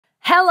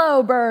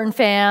Hello, Brrrn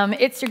fam.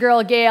 It's your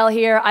girl, Gail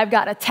here. I've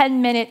got a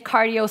 10-minute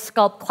Cardio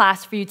Sculpt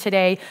class for you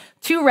today.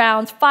 2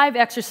 rounds, 5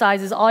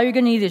 exercises. All you're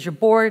gonna need is your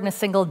board and a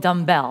single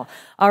dumbbell.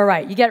 All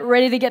right, you get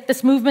ready to get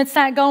this movement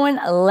set going?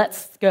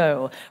 Let's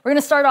go. We're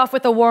gonna start off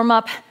with a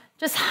warm-up.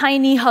 Just high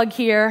knee hug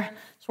here.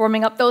 Just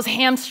warming up those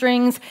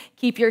hamstrings.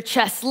 Keep your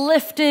chest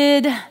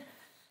lifted.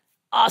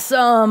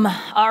 Awesome.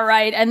 All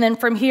right, and then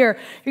from here,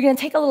 you're gonna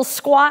take a little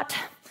squat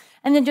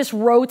and then just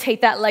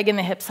rotate that leg in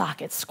the hip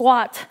socket.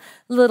 Squat,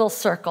 little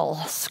circle.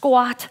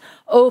 Squat,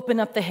 open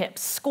up the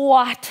hips.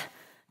 Squat.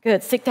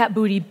 Good, stick that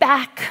booty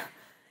back.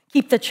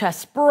 Keep the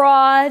chest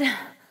broad.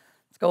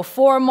 Let's go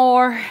 4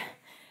 more,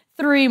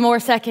 3 more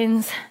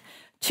seconds,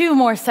 2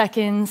 more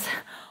seconds,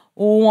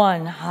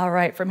 1. All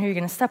right, from here, you're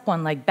gonna step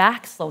one leg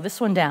back, slow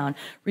this one down.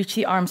 Reach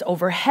the arms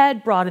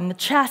overhead, broaden the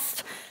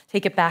chest,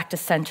 take it back to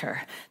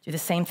center. Do the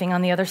same thing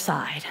on the other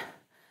side.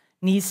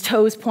 Knees,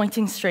 toes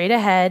pointing straight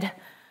ahead.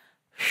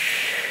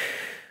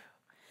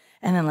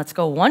 And then let's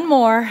go 1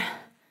 more.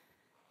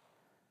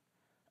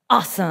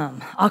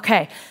 Awesome.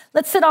 Okay,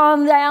 let's sit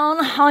on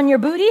down on your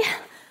booty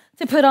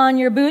to put on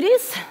your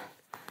booties.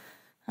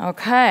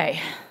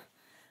 Okay,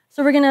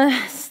 so we're gonna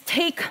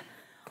take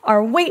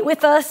our weight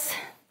with us.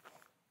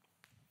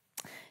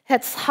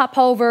 Let's hop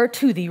over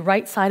to the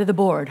right side of the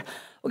board.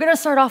 We're gonna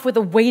start off with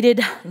a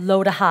weighted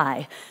low to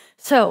high.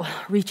 So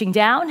reaching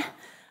down,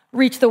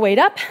 reach the weight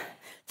up,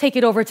 take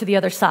it over to the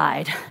other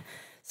side.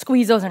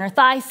 Squeeze those inner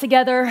thighs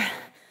together.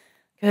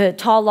 Good,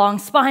 tall, long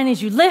spine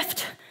as you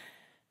lift.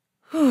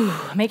 Whew.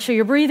 Make sure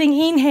you're breathing,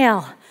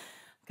 inhale.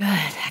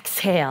 Good,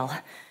 exhale.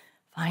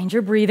 Find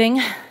your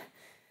breathing.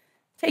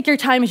 Take your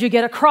time as you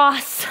get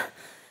across.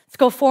 Let's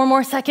go 4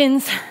 more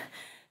seconds,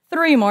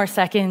 3 more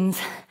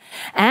seconds,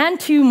 and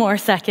 2 more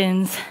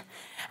seconds,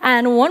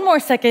 and 1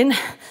 more second.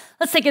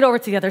 Let's take it over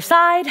to the other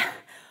side.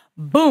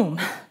 Boom.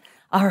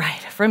 All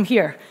right, from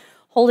here,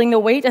 holding the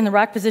weight in the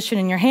rack position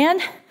in your hand,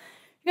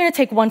 you're gonna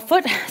take 1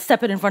 foot,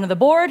 step it in front of the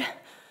board,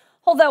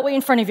 hold that weight in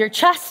front of your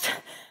chest,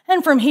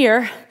 and from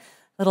here,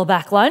 little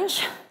back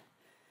lunge.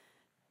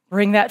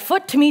 Bring that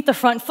foot to meet the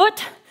front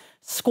foot,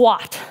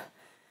 squat.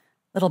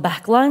 Little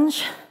back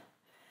lunge,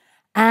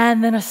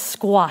 and then a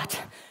squat.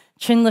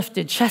 Chin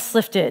lifted, chest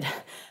lifted,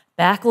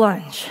 back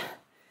lunge,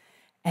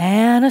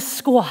 and a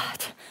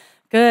squat.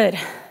 Good.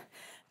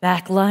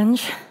 Back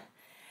lunge,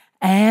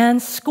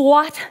 and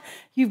squat.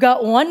 You've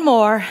got 1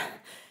 more.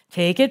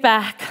 Take it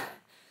back,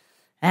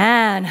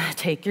 and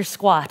take your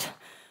squat.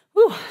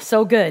 Whew,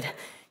 so good.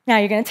 Now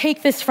you're gonna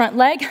take this front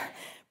leg,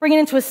 bring it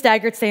into a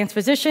staggered stance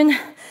position,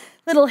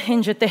 little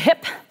hinge at the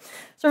hip.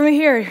 So from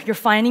here, you're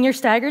finding your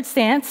staggered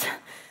stance,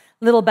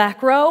 little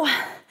back row,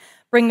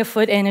 bring the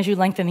foot in as you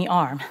lengthen the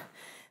arm.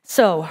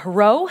 So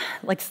row,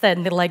 like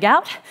extend the leg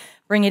out,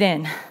 bring it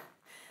in.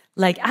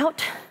 Leg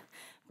out,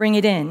 bring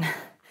it in.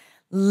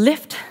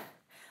 Lift,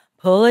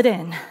 pull it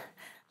in.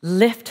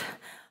 Lift,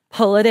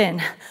 pull it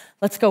in.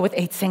 Let's go with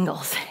 8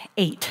 singles.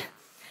 8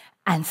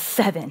 and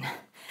 7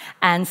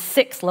 and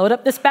 6. Load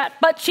up this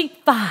butt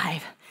cheek.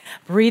 5.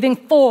 Breathing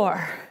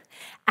 4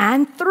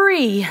 and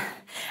 3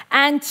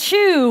 and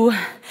 2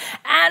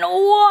 and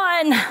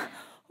 1.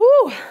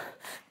 Woo.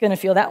 Gonna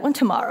feel that one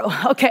tomorrow.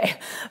 Okay,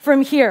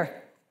 from here,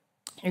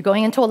 you're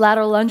going into a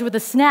lateral lunge with a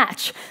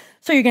snatch.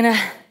 So you're gonna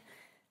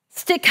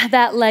stick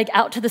that leg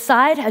out to the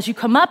side as you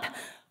come up.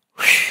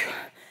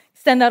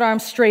 Extend that arm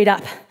straight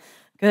up.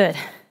 Good.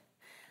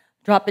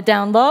 Drop it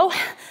down low.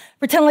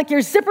 Pretend like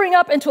you're zippering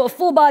up into a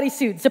full body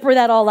suit. Zipper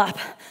that all up.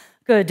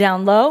 Good,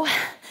 down low,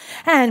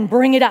 and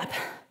bring it up.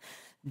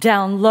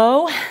 Down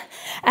low,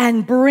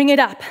 and bring it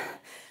up.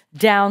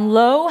 Down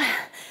low,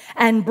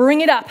 and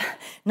bring it up.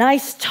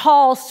 Nice,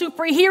 tall,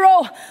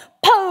 superhero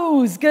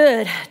pose.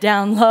 Good,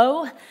 down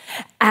low,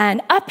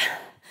 and up.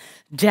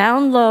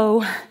 Down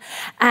low,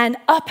 and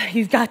up.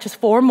 You've got just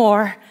 4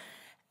 more,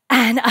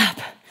 and up.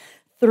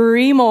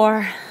 3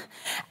 more,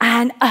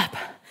 and up.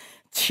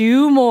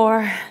 2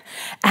 more,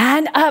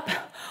 and up.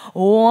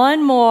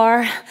 1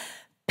 more.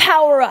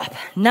 Power up.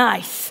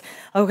 Nice.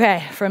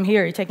 Okay, from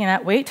here, you're taking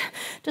that weight,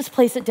 just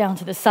place it down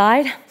to the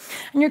side,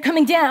 and you're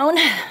coming down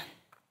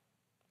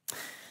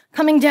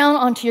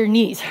onto your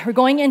knees. We're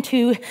going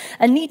into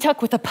a knee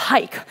tuck with a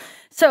pike.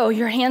 So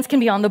your hands can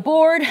be on the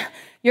board,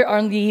 you're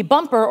on the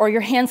bumper, or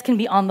your hands can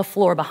be on the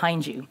floor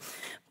behind you.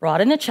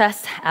 Broaden the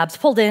chest, abs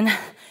pulled in,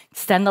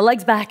 extend the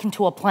legs back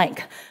into a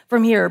plank.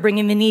 From here,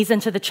 bringing the knees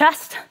into the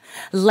chest,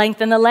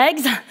 lengthen the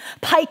legs,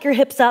 pike your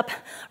hips up,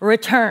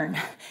 return.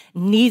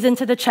 Knees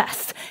into the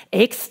chest,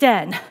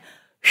 extend,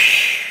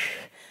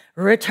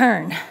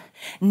 return.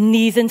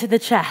 Knees into the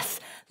chest,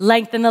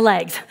 lengthen the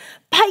legs,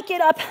 pike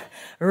it up,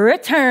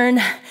 return.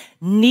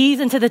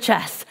 Knees into the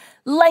chest,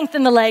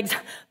 lengthen the legs,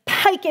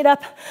 pike it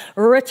up,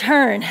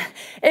 return.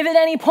 If at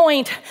any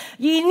point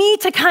you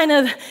need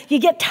to you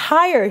get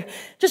tired,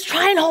 just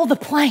try and hold the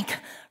plank,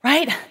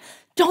 right?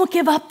 Don't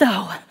give up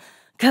though.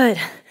 Good.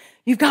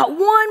 You've got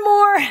 1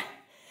 more.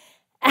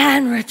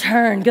 And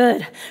return,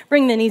 good.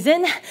 Bring the knees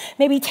in.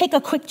 Maybe take a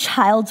quick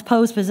child's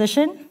pose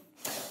position.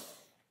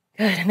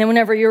 Good, and then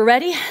whenever you're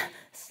ready,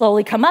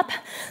 slowly come up,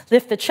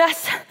 lift the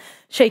chest,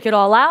 Shake it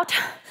all out.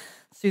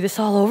 Let's do this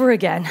all over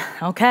again.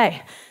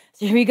 Okay,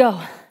 so here we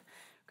go.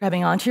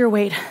 Grabbing onto your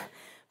weight,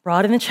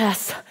 broaden the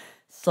chest,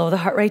 slow the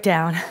heart rate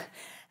down,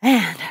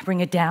 and bring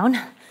it down.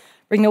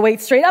 Bring the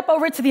weight straight up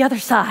over to the other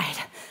side.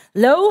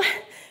 Low,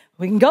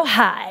 we can go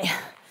high.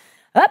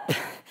 Up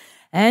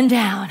and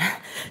down.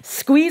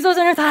 Squeeze those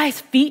inner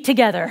thighs, feet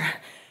together.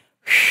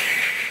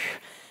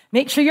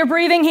 Make sure you're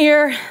breathing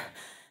here.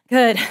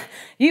 Good.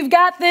 You've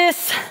got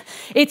this.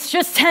 It's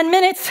just 10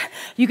 minutes.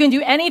 You can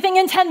do anything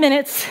in 10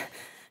 minutes.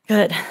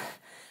 Good.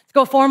 Let's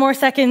go 4 more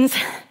seconds.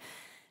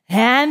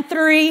 And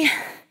 3.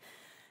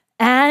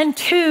 And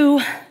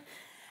 2.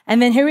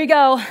 And then here we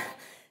go.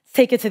 Let's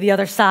take it to the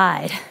other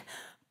side.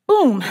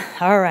 Boom.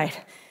 All right.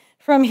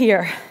 From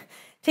here,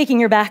 taking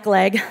your back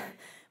leg,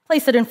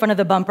 place it in front of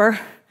the bumper.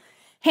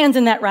 Hands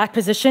in that rack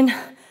position.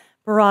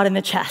 Broaden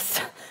the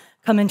chest.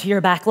 Come into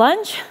your back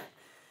lunge.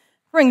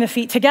 Bring the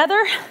feet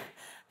together.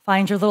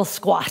 Find your little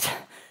squat.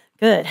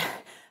 Good.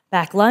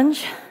 Back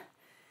lunge.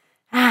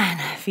 And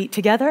feet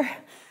together.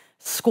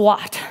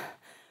 Squat.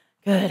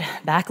 Good.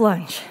 Back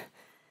lunge.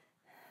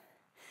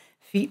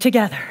 Feet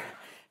together.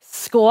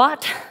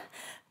 Squat.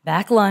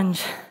 Back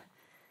lunge.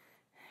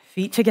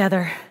 Feet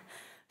together.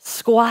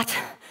 Squat.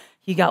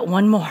 You got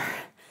one more.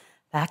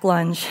 Back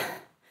lunge.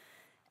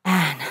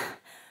 And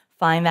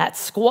find that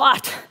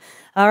squat.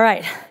 All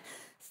right.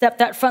 Step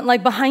that front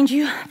leg behind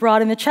you.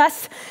 Broaden the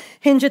chest.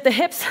 Hinge at the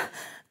hips.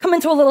 Come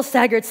into a little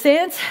staggered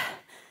stance.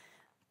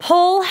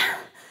 Pull.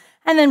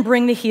 And then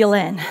bring the heel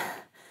in.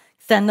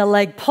 Extend the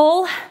leg,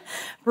 pull.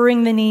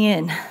 Bring the knee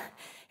in.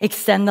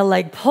 Extend the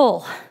leg,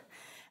 pull.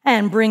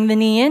 And bring the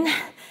knee in.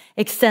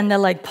 Extend the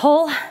leg,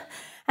 pull.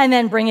 And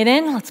then bring it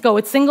in. Let's go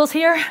with singles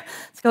here.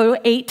 Let's go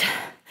 8,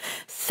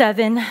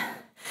 7,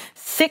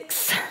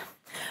 6,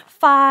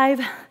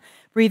 5.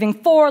 Breathing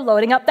 4,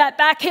 loading up that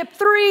back hip.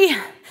 3,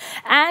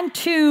 and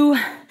 2,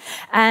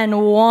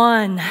 and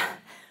 1.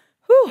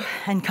 Whew,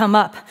 and come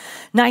up.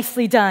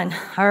 Nicely done.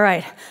 All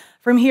right.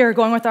 From here,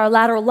 going with our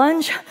lateral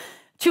lunge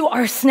to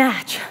our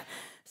snatch.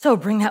 So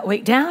bring that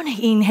weight down.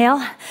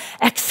 Inhale.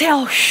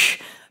 Exhale. Shh.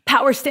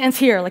 Power stance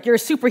here, like you're a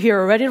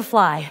superhero ready to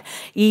fly.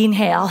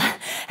 Inhale.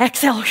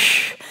 Exhale.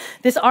 Shh.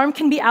 This arm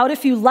can be out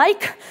if you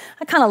like.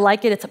 I kind of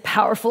like it. It's a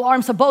powerful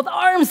arm. So both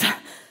arms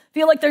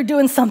feel like they're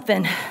doing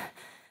something.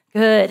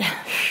 Good.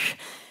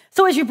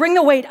 So as you bring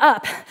the weight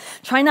up,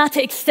 try not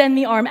to extend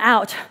the arm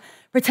out.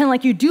 Pretend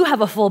like you do have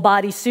a full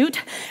body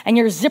suit and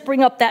you're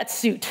zippering up that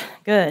suit.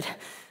 Good.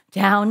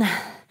 Down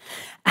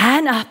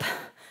and up.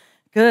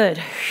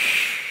 Good.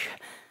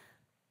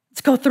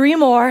 Let's go 3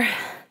 more.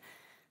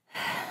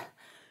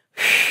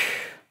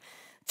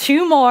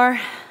 2 more.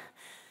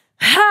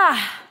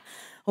 Ha!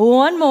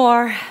 1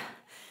 more.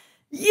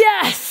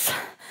 Yes!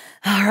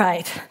 All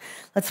right.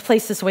 Let's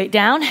place this weight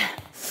down.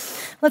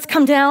 Let's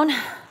come down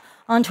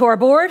onto our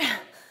board.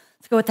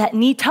 Let's go with that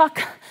knee tuck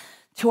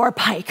to our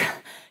pike.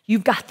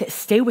 You've got this.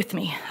 Stay with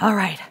me. All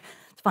right.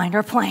 Let's find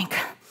our plank.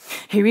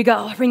 Here we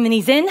go. Bring the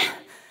knees in.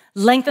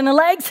 Lengthen the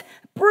legs.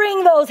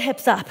 Bring those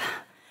hips up.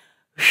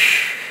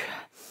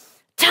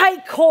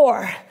 Tight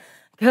core.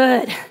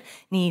 Good.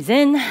 Knees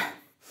in.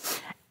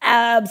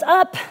 Abs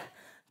up.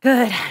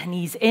 Good.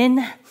 Knees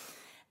in.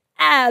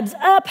 Abs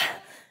up.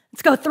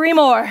 Let's go 3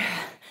 more.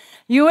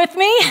 You with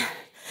me?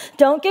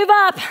 Don't give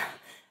up.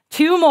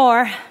 2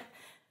 more.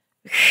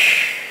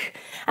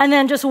 And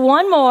then just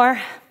 1 more.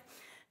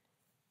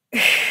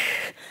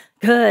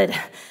 Good.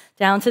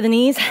 Down to the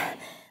knees.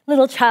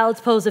 Little child's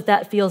pose if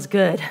that feels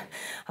good.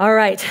 All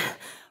right.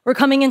 We're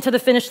coming into the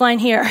finish line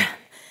here.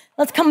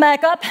 Let's come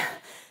back up.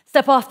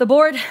 Step off the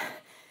board.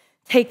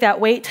 Take that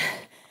weight.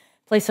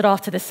 Place it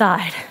off to the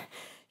side.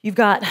 You've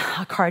got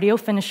a cardio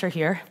finisher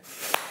here.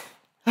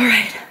 All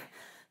right.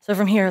 So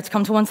from here, let's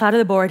come to one side of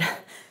the board.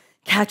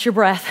 Catch your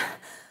breath.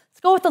 Let's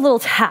go with the little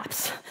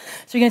taps.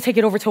 So you're going to take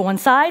it over to one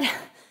side.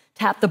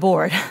 Tap the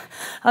board.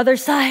 Other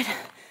side.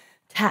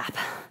 Tap.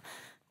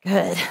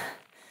 Good.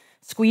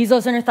 Squeeze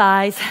those inner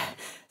thighs.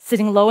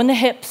 Sitting low in the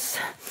hips.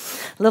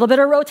 A little bit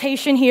of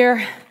rotation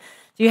here.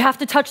 Do you have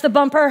to touch the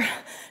bumper?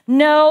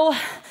 No.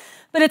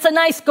 But it's a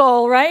nice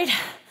goal, right?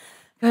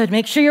 Good.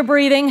 Make sure you're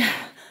breathing.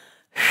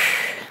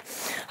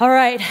 All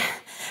right.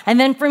 And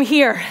then from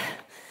here,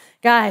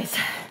 guys,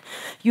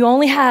 you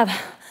only have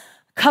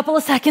a couple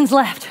of seconds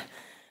left.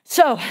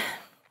 So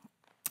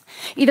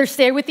either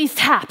stay with these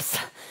taps, a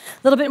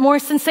little bit more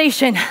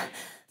sensation.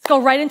 Let's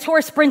go right into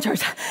our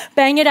sprinters.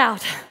 Bang it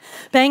out.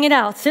 Bang it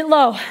out. Sit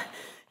low.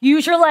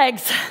 Use your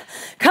legs.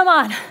 Come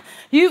on.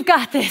 You've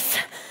got this.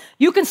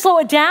 You can slow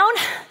it down.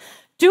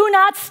 Do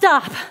not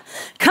stop.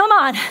 Come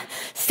on.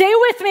 Stay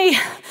with me.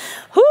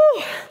 Whew.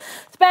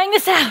 Let's bang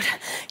this out.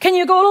 Can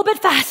you go a little bit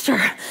faster?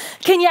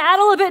 Can you add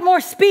a little bit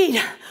more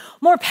speed,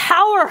 more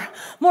power,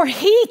 more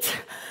heat?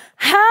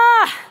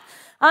 Ha!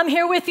 I'm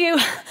here with you.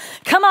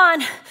 Come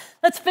on.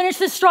 Let's finish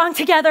this strong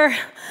together.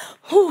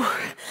 Whew.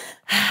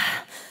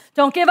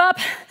 Don't give up.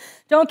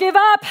 Don't give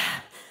up.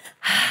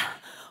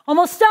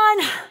 Almost done.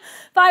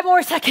 5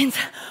 more seconds.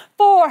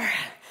 4,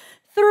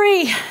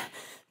 3,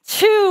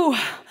 2,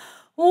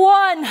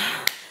 1.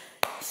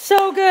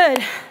 So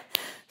good.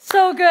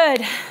 So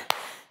good.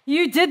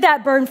 You did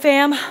that, Brrrn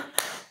fam.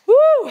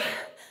 Woo!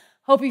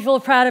 Hope you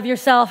feel proud of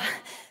yourself.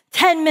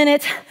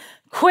 10-minute,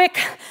 quick,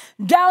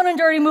 down and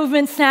dirty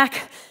movement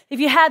snack. If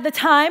you had the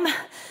time,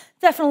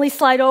 definitely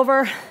slide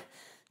over,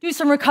 do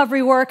some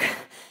recovery work.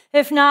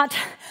 If not,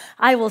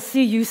 I will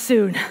see you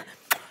soon.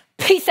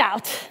 Peace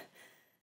out.